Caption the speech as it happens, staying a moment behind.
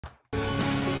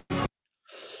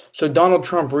So Donald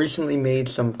Trump recently made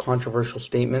some controversial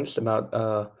statements about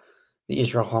the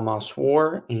Israel-Hamas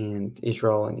war and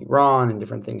Israel and Iran and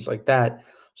different things like that.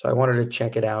 So I wanted to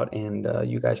check it out, and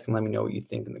you guys can let me know what you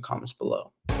think in the comments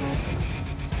below. The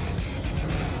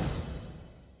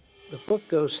book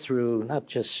goes through not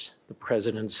just the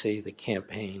presidency, the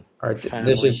campaign, All your right,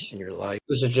 family, and your life.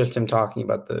 This is just him talking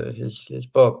about his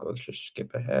book. Let's just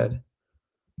skip ahead.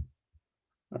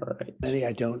 All right. Many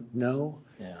I don't know.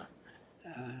 Yeah.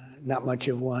 Not much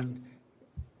of one.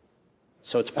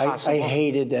 So it's possible. I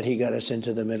hated that he got us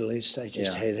into the Middle East. I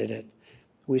just hated it.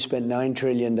 We spent $9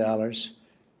 trillion,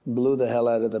 blew the hell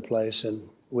out of the place, and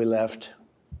we left.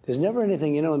 There's never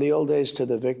anything, in the old days, to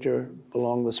the victor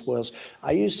belong the spoils.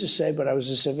 I used to say, but I was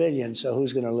a civilian, so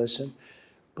who's going to listen?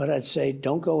 But I'd say,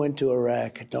 don't go into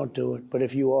Iraq. Don't do it. But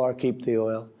if you are, keep the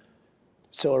oil.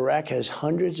 So Iraq has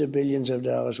hundreds of billions of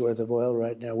dollars worth of oil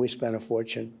right now. We spent a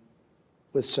fortune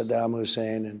with Saddam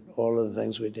Hussein and all of the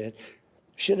things we did.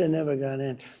 Should have never gone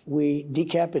in. We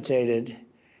decapitated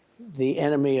the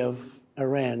enemy of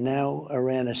Iran. Now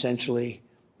Iran essentially,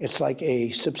 it's like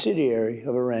a subsidiary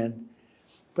of Iran,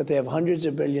 but they have hundreds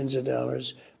of billions of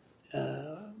dollars.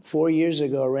 4 years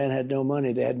ago, Iran had no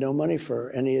money. They had no money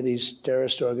for any of these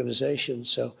terrorist organizations.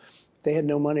 So they had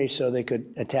no money so they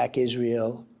could attack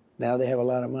Israel. Now they have a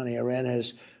lot of money. Iran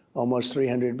has almost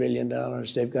 $300 billion.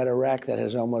 They've got Iraq that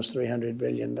has almost $300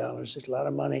 billion. It's a lot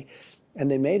of money.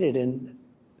 And they made it in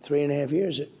 3.5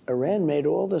 years. Iran made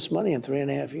all this money in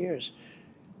 3.5 years.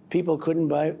 People couldn't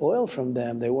buy oil from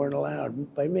them. They weren't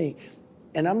allowed by me.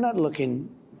 And I'm not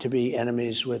looking to be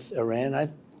enemies with Iran.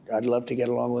 I'd love to get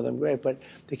along with them, great, but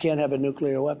they can't have a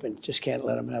nuclear weapon. Just can't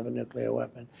let them have a nuclear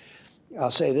weapon.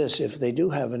 I'll say this, if they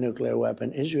do have a nuclear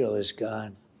weapon, Israel is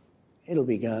gone. It'll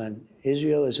be gone.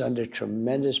 Israel is under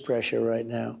tremendous pressure right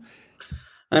now.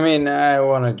 I mean, I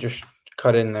want to just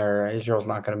cut in there. Israel's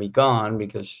not going to be gone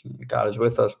because God is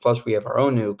with us. Plus, we have our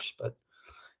own nukes, but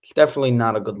it's definitely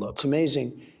not a good look. It's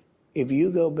amazing. If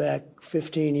you go back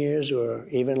 15 years or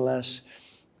even less,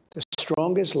 the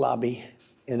strongest lobby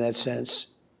in that sense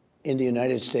in the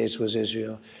United States was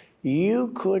Israel. You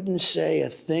couldn't say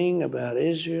a thing about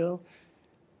Israel,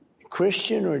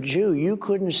 Christian or Jew. You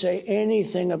couldn't say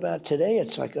anything about today.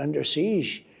 It's like under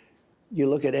siege. You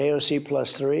look at AOC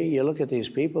 +3, you look at these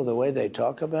people, the way they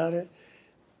talk about it,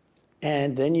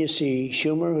 and then you see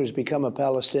Schumer, who's become a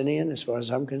Palestinian, as far as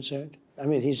I'm concerned. I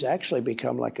mean, he's actually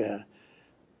become like a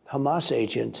Hamas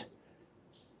agent.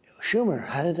 Schumer,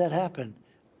 how did that happen?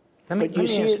 Let me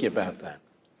ask you about that.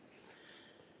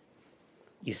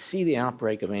 You see the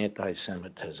outbreak of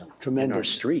anti-Semitism in our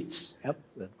streets. Yep.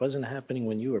 That wasn't happening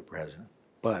when you were president,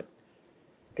 but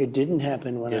it didn't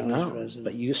happen when I was president.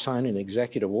 But you signed an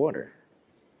executive order.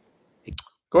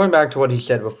 Going back to what he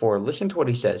said before, listen to what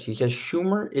he says. He says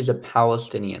Schumer is a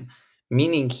Palestinian,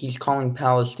 meaning he's calling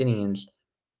Palestinians,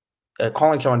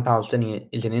 calling someone Palestinian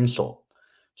is an insult.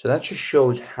 So that just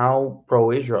shows how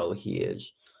pro-Israel he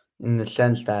is, in the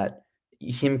sense that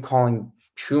him calling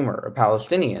Schumer a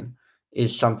Palestinian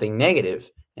is something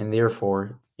negative, and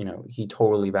therefore, he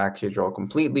totally backs Israel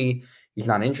completely. He's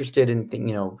not interested in,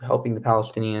 helping the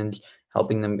Palestinians,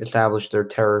 helping them establish their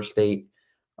terror state,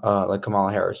 like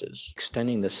Kamala Harris is.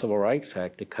 Extending the Civil Rights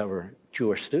Act to cover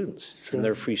Jewish students and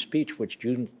their free speech, which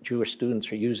Jewish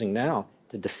students are using now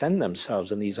to defend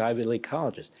themselves in these Ivy League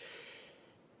colleges.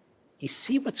 You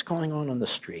see what's going on the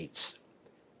streets.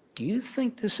 Do you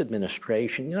think this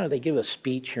administration, they give a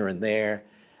speech here and there,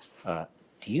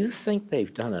 do you think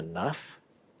they've done enough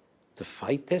to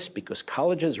fight this? Because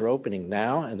colleges are opening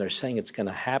now, and they're saying it's going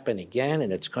to happen again,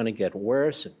 and it's going to get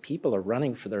worse, and people are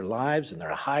running for their lives, and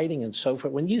they're hiding and so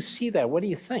forth. When you see that, what do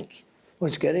you think? Well,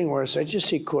 it's getting worse. I just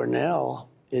see Cornell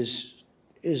is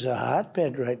a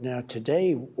hotbed right now.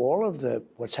 Today, all of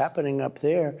what's happening up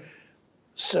there.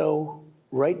 So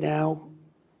right now,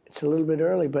 it's a little bit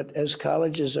early, but as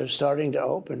colleges are starting to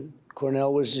open,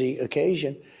 Cornell was the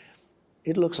occasion,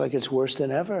 it looks like it's worse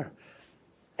than ever.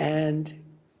 And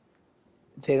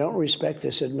they don't respect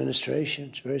this administration.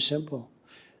 It's very simple.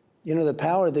 The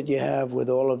power that you have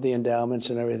with all of the endowments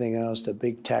and everything else, the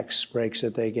big tax breaks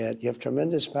that they get, you have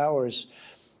tremendous powers.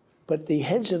 But the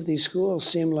heads of these schools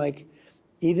seem like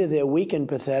either they're weak and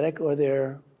pathetic or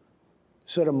they're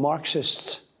sort of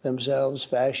Marxists themselves,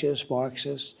 fascist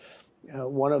Marxists.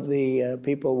 One of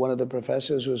the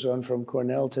professors was on from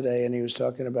Cornell today, and he was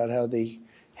talking about how the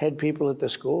head people at the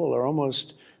school are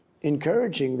almost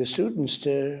encouraging the students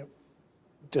to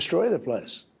destroy the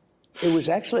place. It was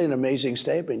actually an amazing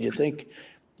statement. You'd think,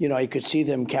 I could see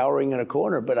them cowering in a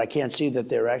corner, but I can't see that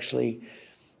they're actually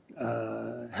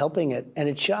helping it. And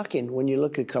it's shocking when you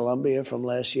look at Colombia from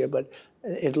last year, but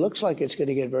it looks like it's going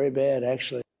to get very bad,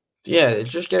 actually. Yeah,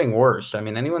 it's just getting worse. I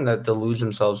mean, anyone that deludes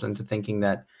themselves into thinking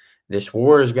that this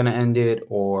war is going to end it,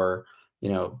 or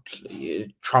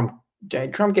Trump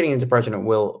getting into president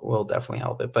will definitely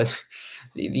help it. But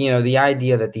the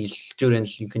idea that these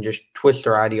students, you can just twist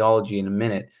their ideology in a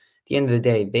minute. At the end of the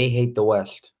day, they hate the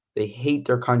West. They hate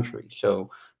their country. So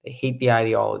they hate the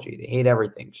ideology. They hate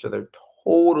everything. So they're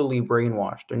totally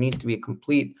brainwashed. There needs to be a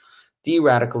complete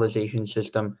de-radicalization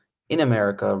system in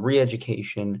America,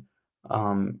 re-education,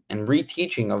 and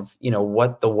reteaching of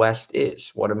what the West is,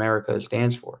 what America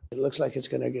stands for. It looks like it's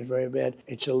going to get very bad.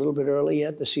 It's a little bit early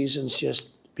yet. The season's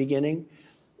just beginning.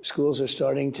 Schools are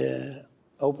starting to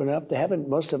open up.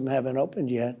 Most of them haven't opened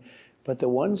yet, but the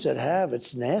ones that have,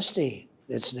 it's nasty.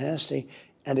 It's nasty,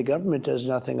 and the government does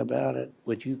nothing about it.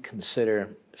 Would you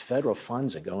consider federal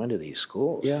funds that go into these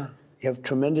schools? Yeah, you have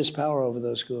tremendous power over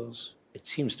those schools. It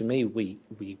seems to me we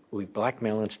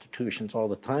blackmail institutions all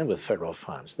the time with federal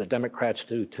funds. The Democrats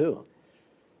do too,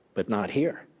 but not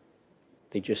here.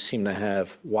 They just seem to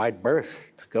have wide berth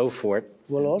to go for it.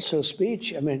 Well, also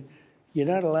speech. I mean, you're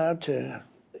not allowed to,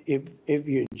 if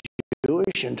you're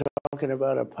Jewish and talking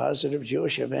about a positive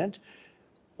Jewish event,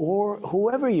 or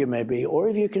whoever you may be, or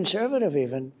if you're conservative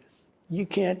even, you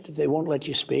can't, they won't let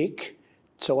you speak.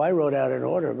 So I wrote out an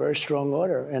order, a very strong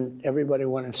order, and everybody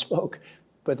went and spoke.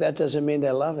 But that doesn't mean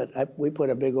they love it. We put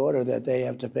a big order that they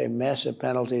have to pay massive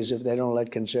penalties if they don't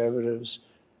let conservatives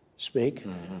speak.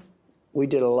 Mm-hmm. We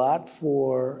did a lot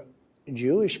for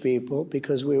Jewish people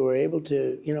because we were able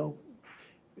to,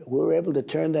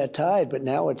 turn that tide, but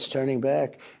now it's turning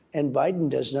back. And Biden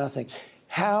does nothing.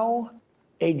 How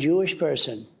a Jewish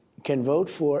person can vote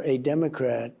for a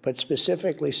Democrat, but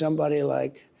specifically somebody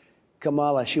like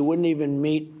Kamala, she wouldn't even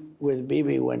meet with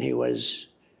Bibi when he was.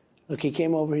 Look, he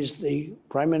came over. He's the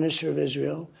prime minister of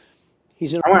Israel.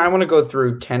 I want to go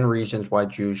through 10 reasons why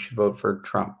Jews should vote for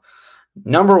Trump.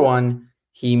 Number one,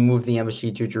 he moved the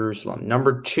embassy to Jerusalem.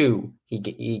 Number two,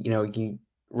 he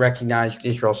recognized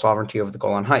Israel's sovereignty over the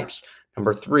Golan Heights.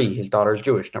 Number three, his daughter is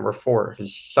Jewish. Number four,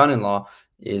 his son-in-law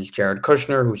is Jared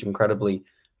Kushner, who's incredibly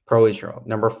pro-Israel.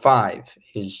 Number five,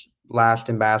 his last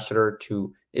ambassador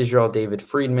to Israel, David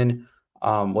Friedman,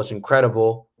 was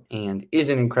incredible and is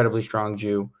an incredibly strong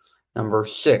Jew. Number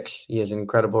six, he has an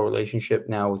incredible relationship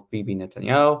now with Bibi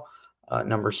Netanyahu.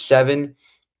 Number seven,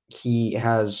 he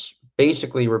has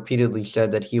basically repeatedly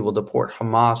said that he will deport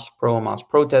pro-Hamas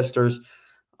protesters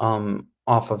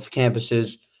off of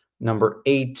campuses. Number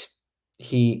eight,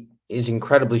 he is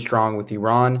incredibly strong with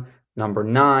Iran. Number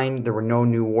nine, there were no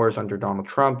new wars under Donald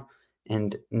Trump.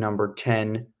 And number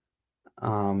 10,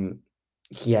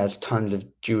 he has tons of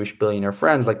Jewish billionaire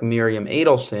friends like Miriam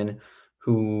Adelson,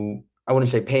 who I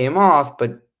wouldn't say pay him off,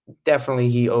 but definitely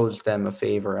he owes them a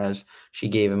favor as she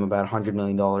gave him about $100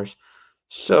 million.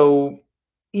 So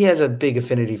he has a big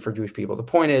affinity for Jewish people. The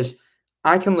point is,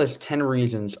 I can list 10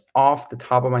 reasons off the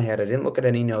top of my head. I didn't look at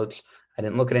any notes. I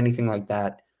didn't look at anything like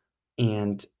that.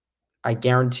 And I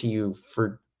guarantee you,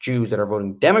 for Jews that are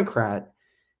voting Democrat,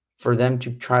 for them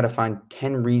to try to find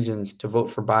 10 reasons to vote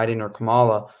for Biden or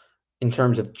Kamala in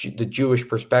terms of the Jewish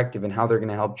perspective and how they're going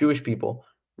to help Jewish people,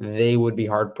 they would be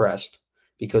hard-pressed.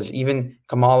 Because even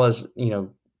Kamala's,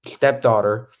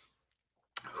 stepdaughter,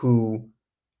 who,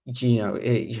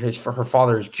 her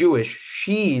father is Jewish,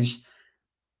 she's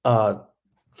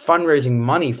fundraising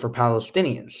money for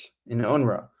Palestinians in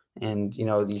UNRWA and,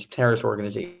 these terrorist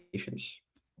organizations.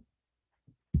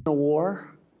 A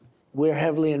war. We're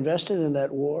heavily invested in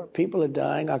that war. People are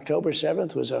dying. October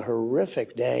 7th was a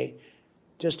horrific day,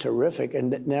 just horrific.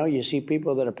 And now you see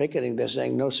people that are picketing, they're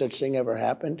saying no such thing ever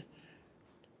happened.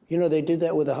 They did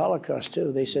that with the Holocaust,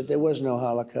 too. They said there was no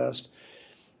Holocaust.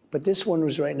 But this one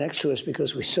was right next to us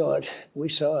because we saw it. We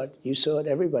saw it. You saw it.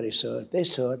 Everybody saw it. They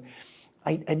saw it.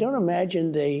 I don't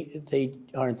imagine they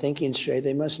aren't thinking straight.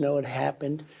 They must know it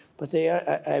happened. But they are,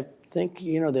 I think,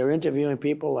 they're interviewing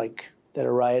people that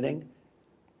are rioting.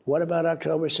 What about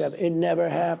October 7th? It never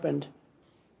happened.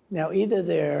 Now, either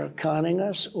they're conning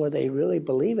us or they really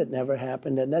believe it never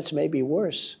happened, and that's maybe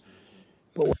worse.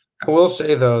 But I will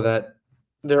say, though, that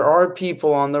there are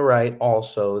people on the right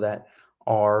also that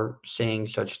are saying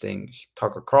such things.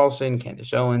 Tucker Carlson,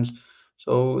 Candace Owens.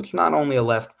 So it's not only a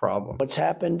left problem. What's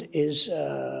happened is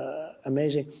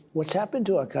amazing. What's happened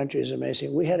to our country is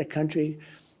amazing. We had a country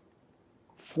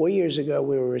 4 years ago,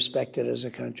 we were respected as a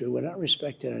country. We're not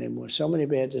respected anymore. So many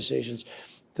bad decisions.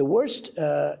 The worst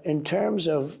in terms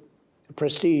of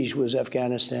prestige was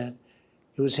Afghanistan.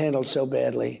 It was handled so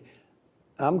badly.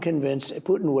 I'm convinced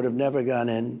Putin would have never gone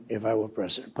in if I were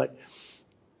president. But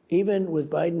even with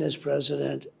Biden as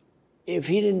president, if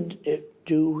he didn't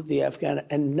do the Afghan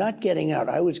and not getting out,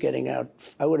 I was getting out.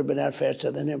 I would have been out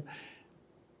faster than him.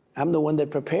 I'm the one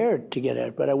that prepared to get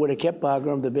out, but I would have kept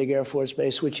Bagram, the big Air Force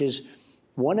base, which is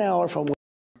 1 hour from.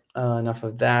 Enough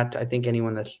of that. I think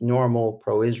anyone that's normal,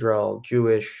 pro-Israel,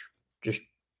 Jewish,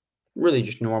 really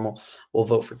just normal, will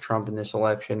vote for Trump in this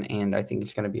election, and I think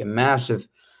it's going to be a massive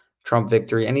Trump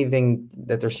victory. Anything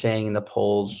that they're saying in the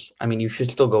polls, I mean, you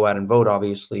should still go out and vote,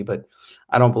 obviously, but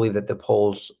I don't believe that the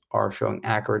polls are showing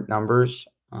accurate numbers,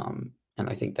 and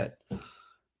I think that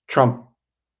Trump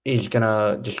is going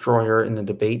to destroy her in the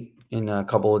debate in a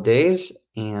couple of days,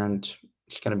 and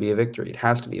it's going to be a victory. It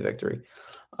has to be a victory.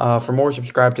 For more,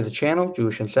 subscribe to the channel,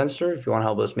 Jewish Uncensored. If you want to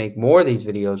help us make more of these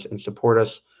videos and support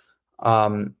us,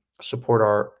 support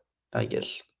our, I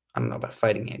guess, I don't know about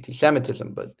fighting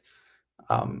anti-Semitism, but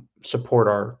support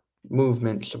our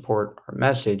movement, support our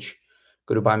message,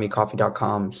 go to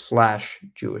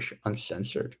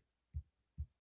buymeacoffee.com/JewishUncensored.